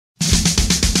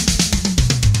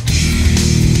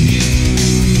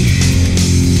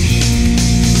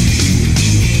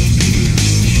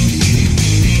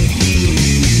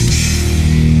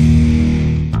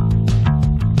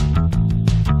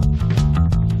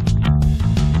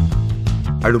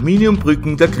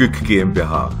Aluminiumbrücken der Glück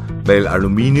GmbH, weil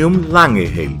Aluminium lange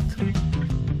hält.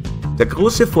 Der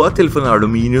große Vorteil von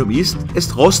Aluminium ist,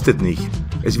 es rostet nicht,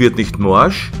 es wird nicht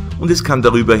morsch und es kann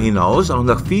darüber hinaus auch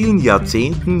nach vielen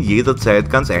Jahrzehnten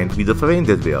jederzeit ganz einfach wieder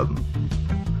verwendet werden.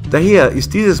 Daher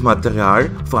ist dieses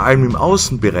Material vor allem im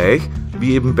Außenbereich,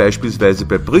 wie eben beispielsweise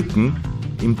bei Brücken,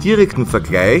 im direkten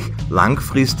Vergleich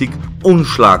langfristig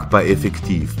unschlagbar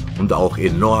effektiv und auch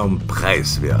enorm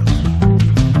preiswert.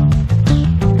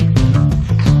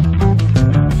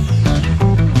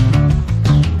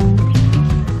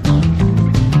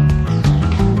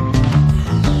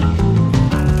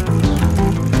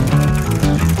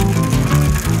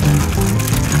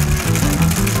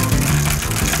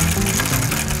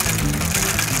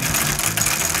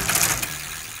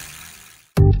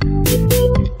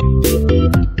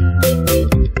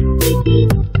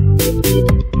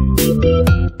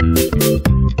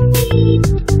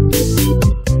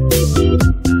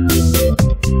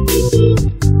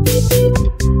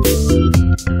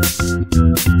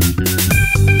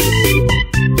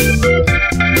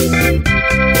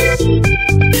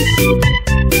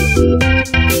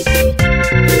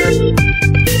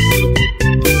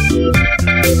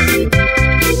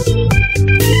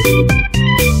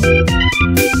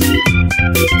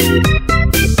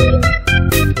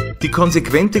 Die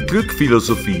konsequente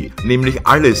Glück-Philosophie, nämlich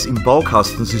alles im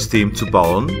Baukastensystem zu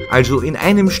bauen, also in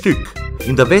einem Stück,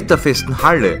 in der wetterfesten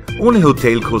Halle, ohne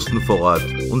Hotelkosten vor Ort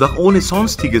und auch ohne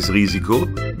sonstiges Risiko,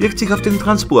 wirkt sich auf den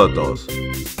Transport aus.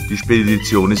 Die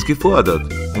Spedition ist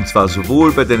gefordert, und zwar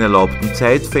sowohl bei den erlaubten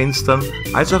Zeitfenstern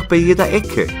als auch bei jeder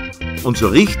Ecke und so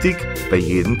richtig bei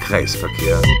jedem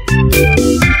Kreisverkehr.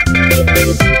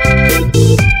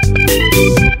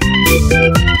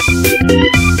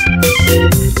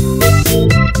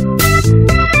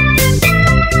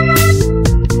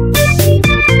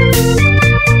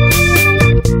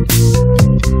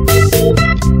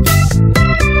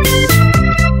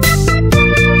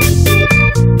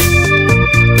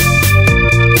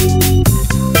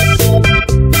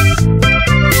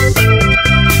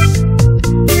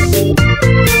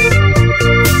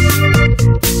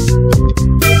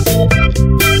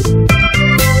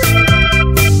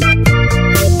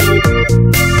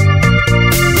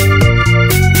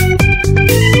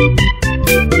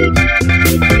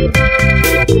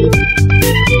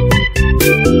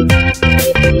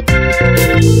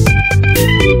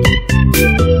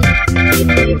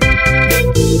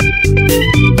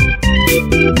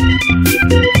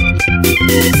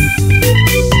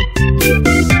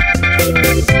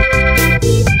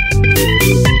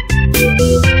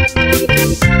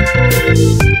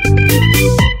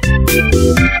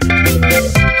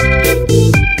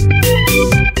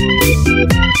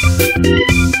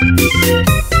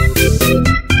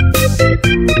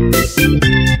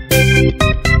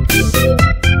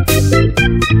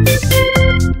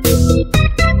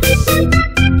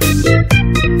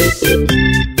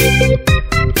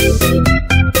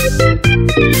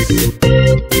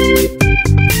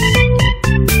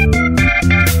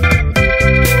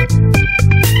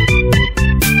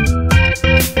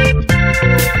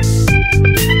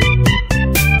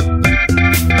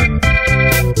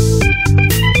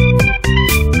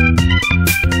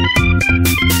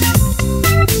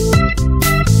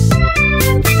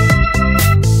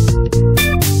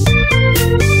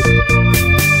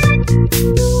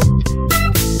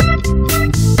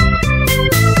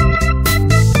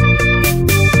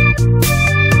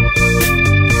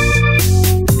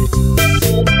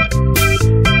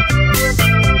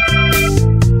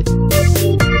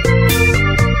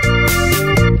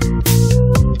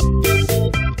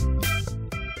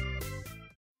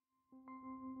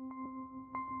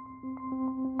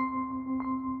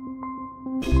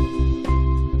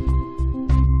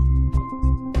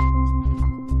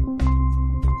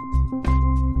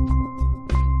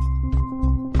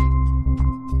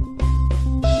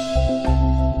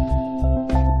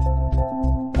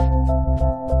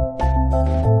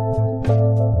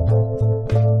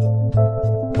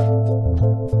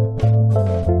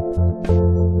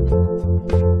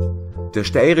 Der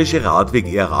steirische Radweg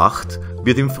R8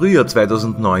 wird im Frühjahr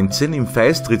 2019 im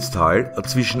Feistritztal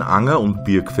zwischen Anger und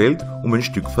Birkfeld um ein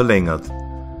Stück verlängert.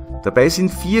 Dabei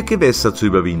sind 4 Gewässer zu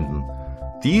überwinden.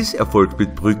 Dies erfolgt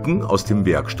mit Brücken aus dem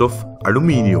Werkstoff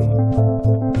Aluminium.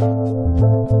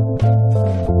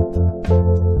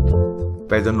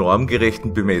 Bei der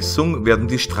normgerechten Bemessung werden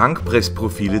die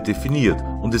Strangpressprofile definiert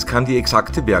und es kann die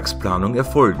exakte Werksplanung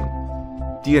erfolgen.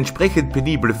 Die entsprechend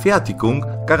penible Fertigung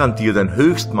garantiert ein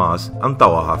Höchstmaß an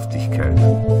Dauerhaftigkeit.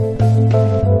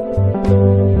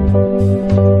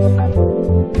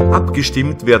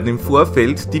 Abgestimmt werden im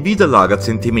Vorfeld die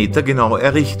Widerlagerzentimeter genau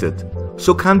errichtet.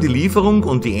 So kann die Lieferung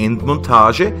und die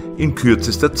Endmontage in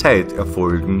kürzester Zeit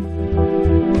erfolgen.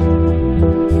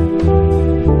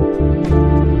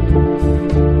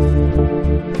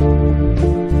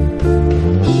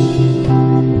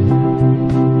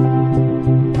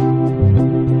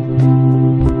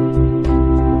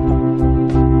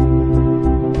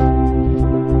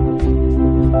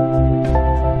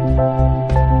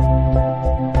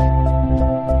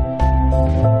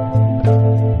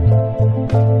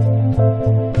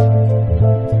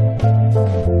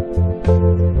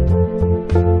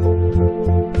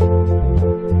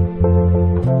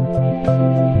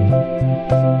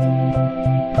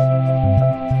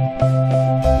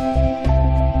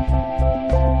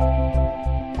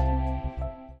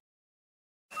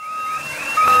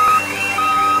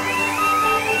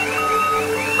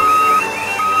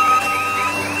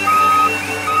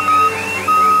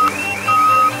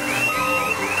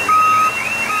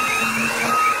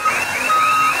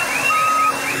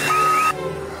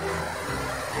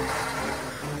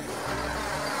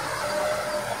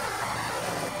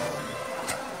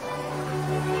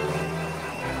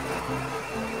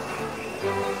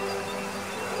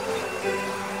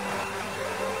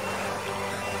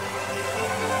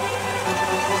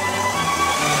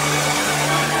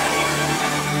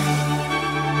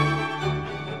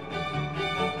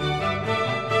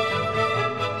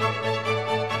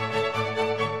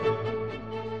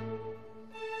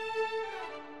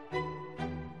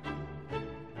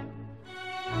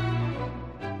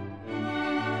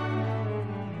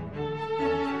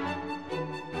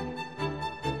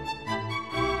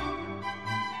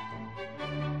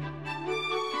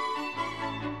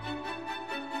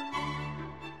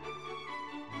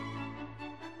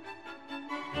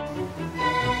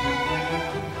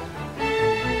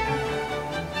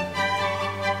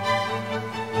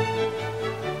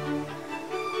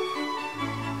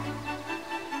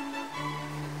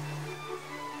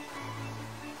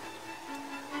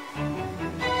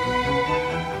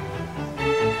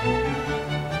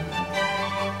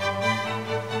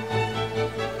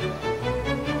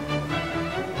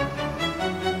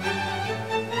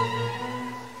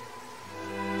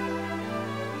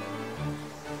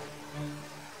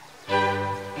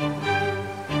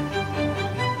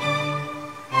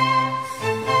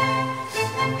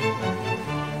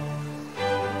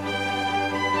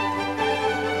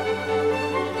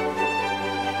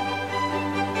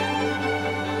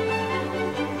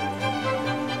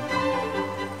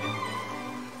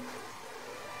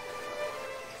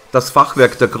 Das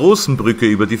Fachwerk der großen Brücke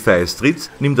über die Feistritz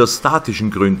nimmt aus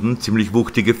statischen Gründen ziemlich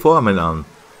wuchtige Formen an.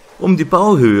 Um die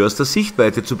Bauhöhe aus der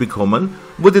Sichtweite zu bekommen,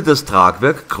 wurde das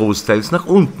Tragwerk großteils nach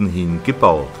unten hin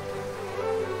gebaut.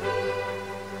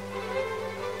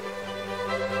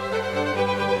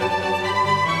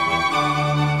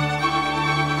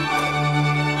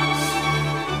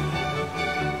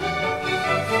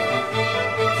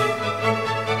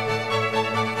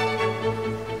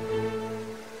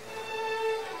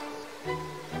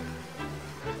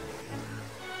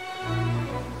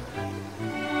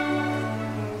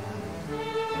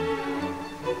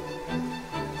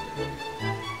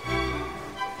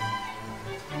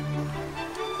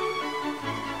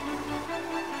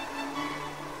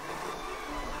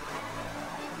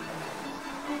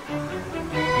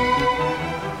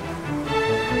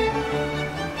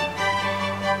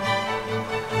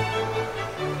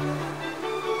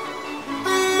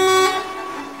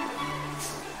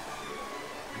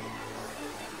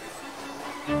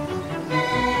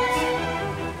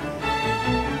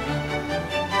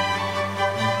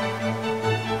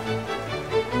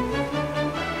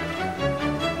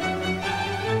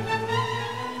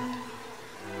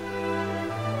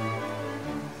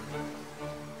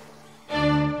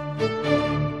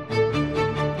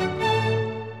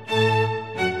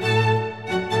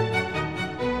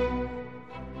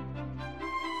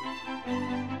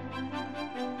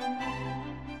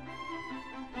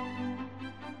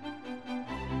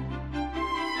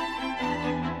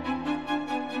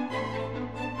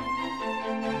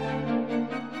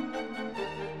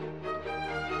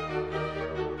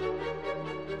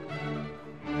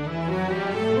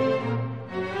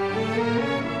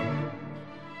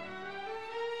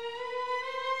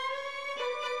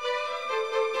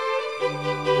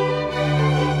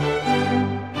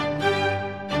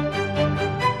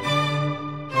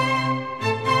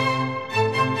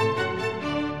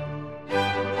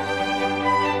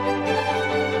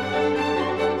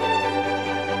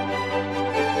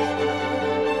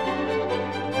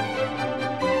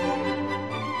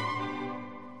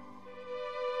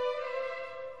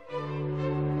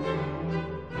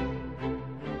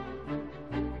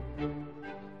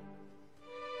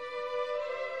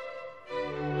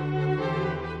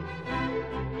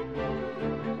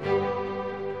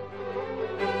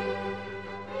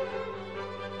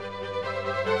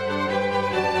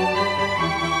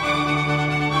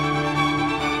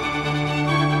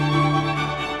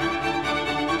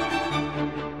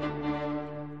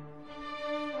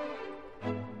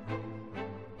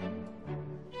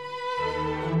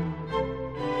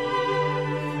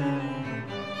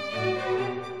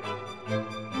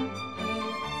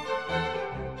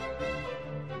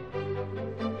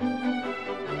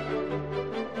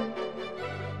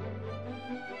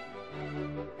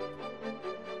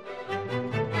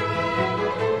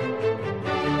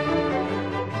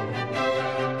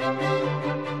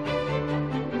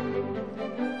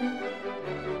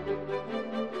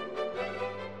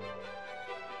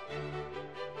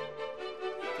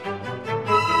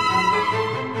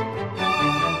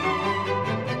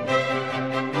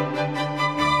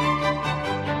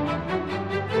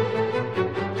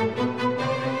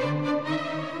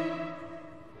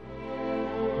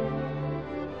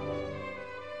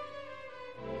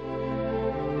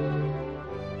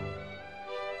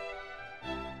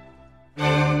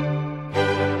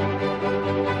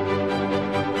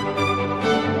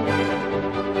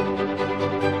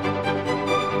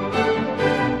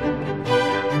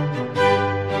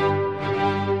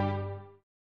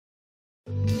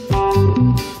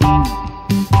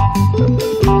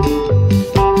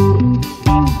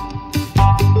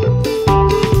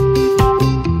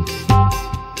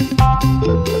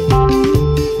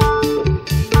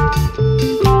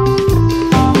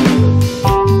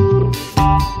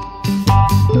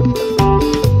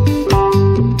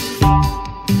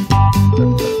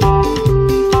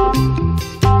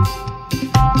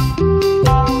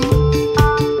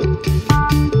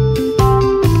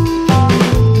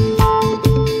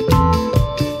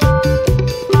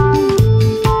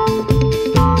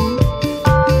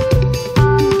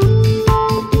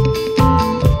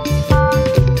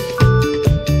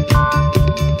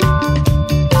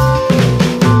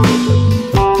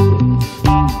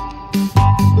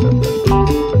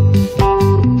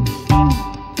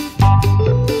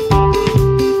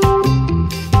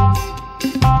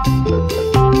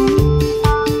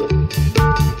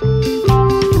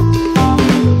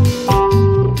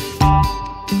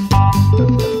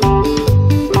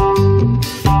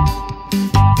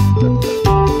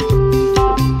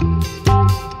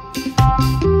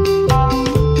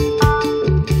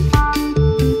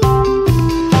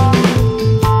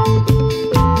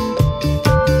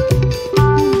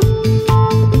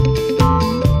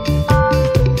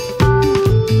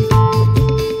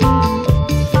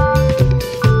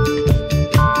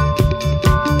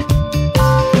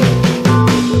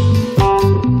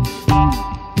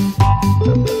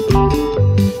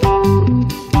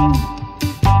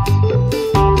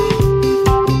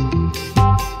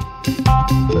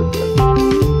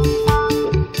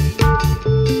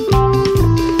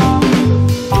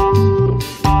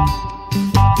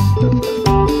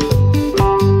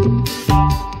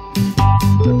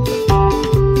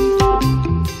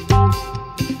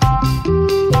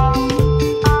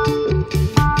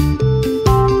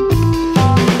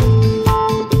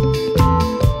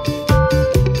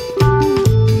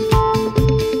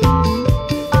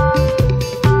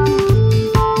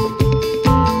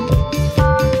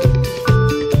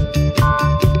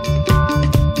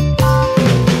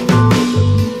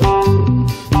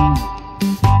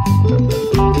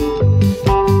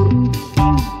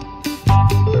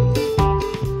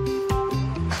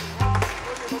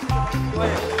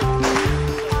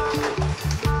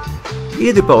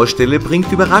 Jede Baustelle bringt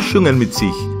Überraschungen mit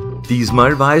sich.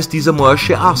 Diesmal war es dieser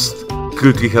morsche Ast.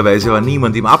 Glücklicherweise war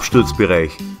niemand im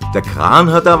Absturzbereich. Der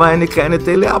Kran hat aber eine kleine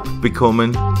Delle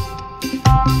abbekommen.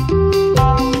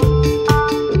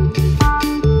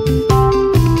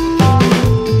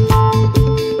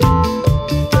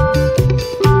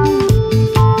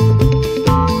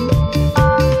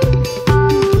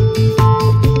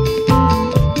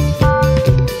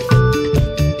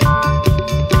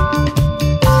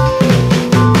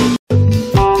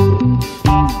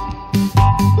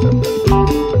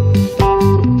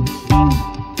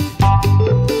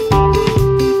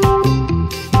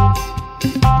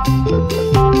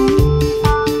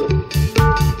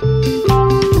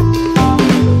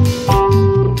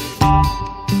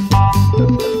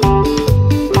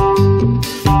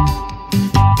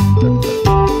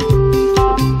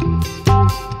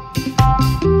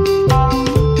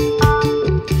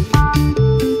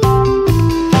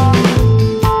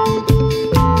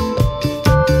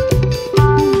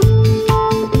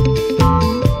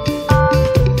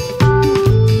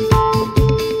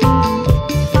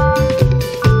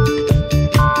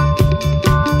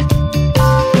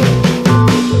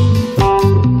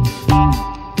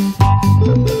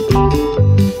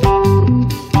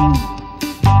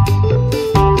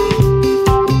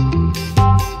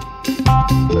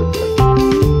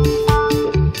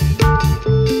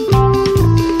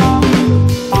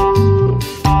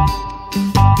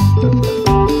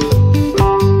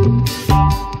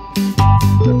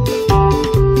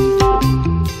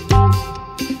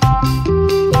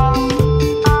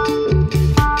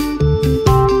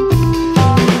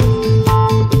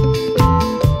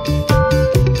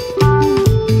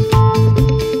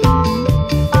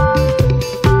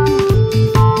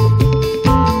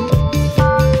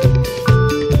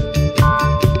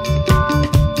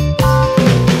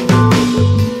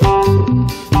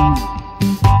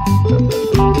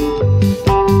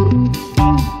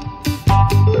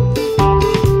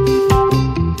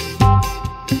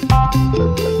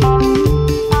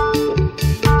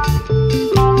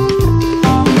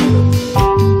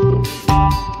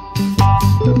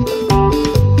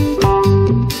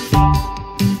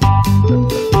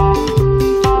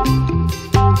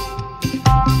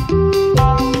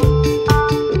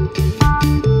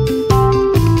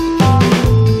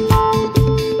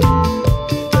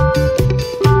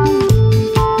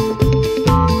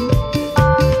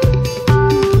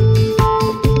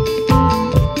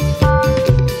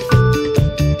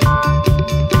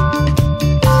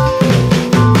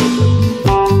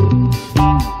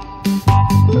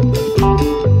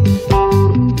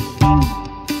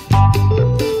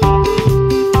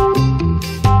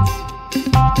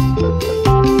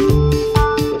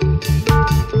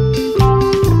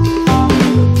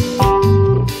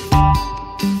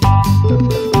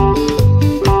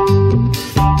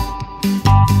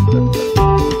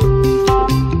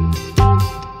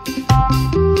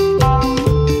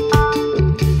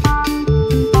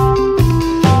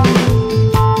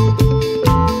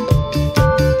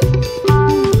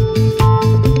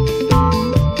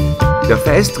 Der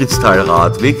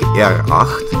Feistritztal-Radweg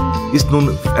R8 ist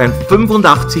nun ein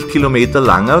 85 Kilometer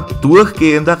langer,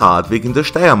 durchgehender Radweg in der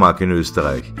Steiermark in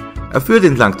Österreich. Er führt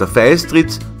entlang der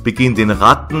Feistritz, beginnt in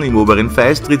Ratten im oberen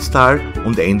Feistritztal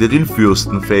und endet in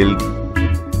Fürstenfeld.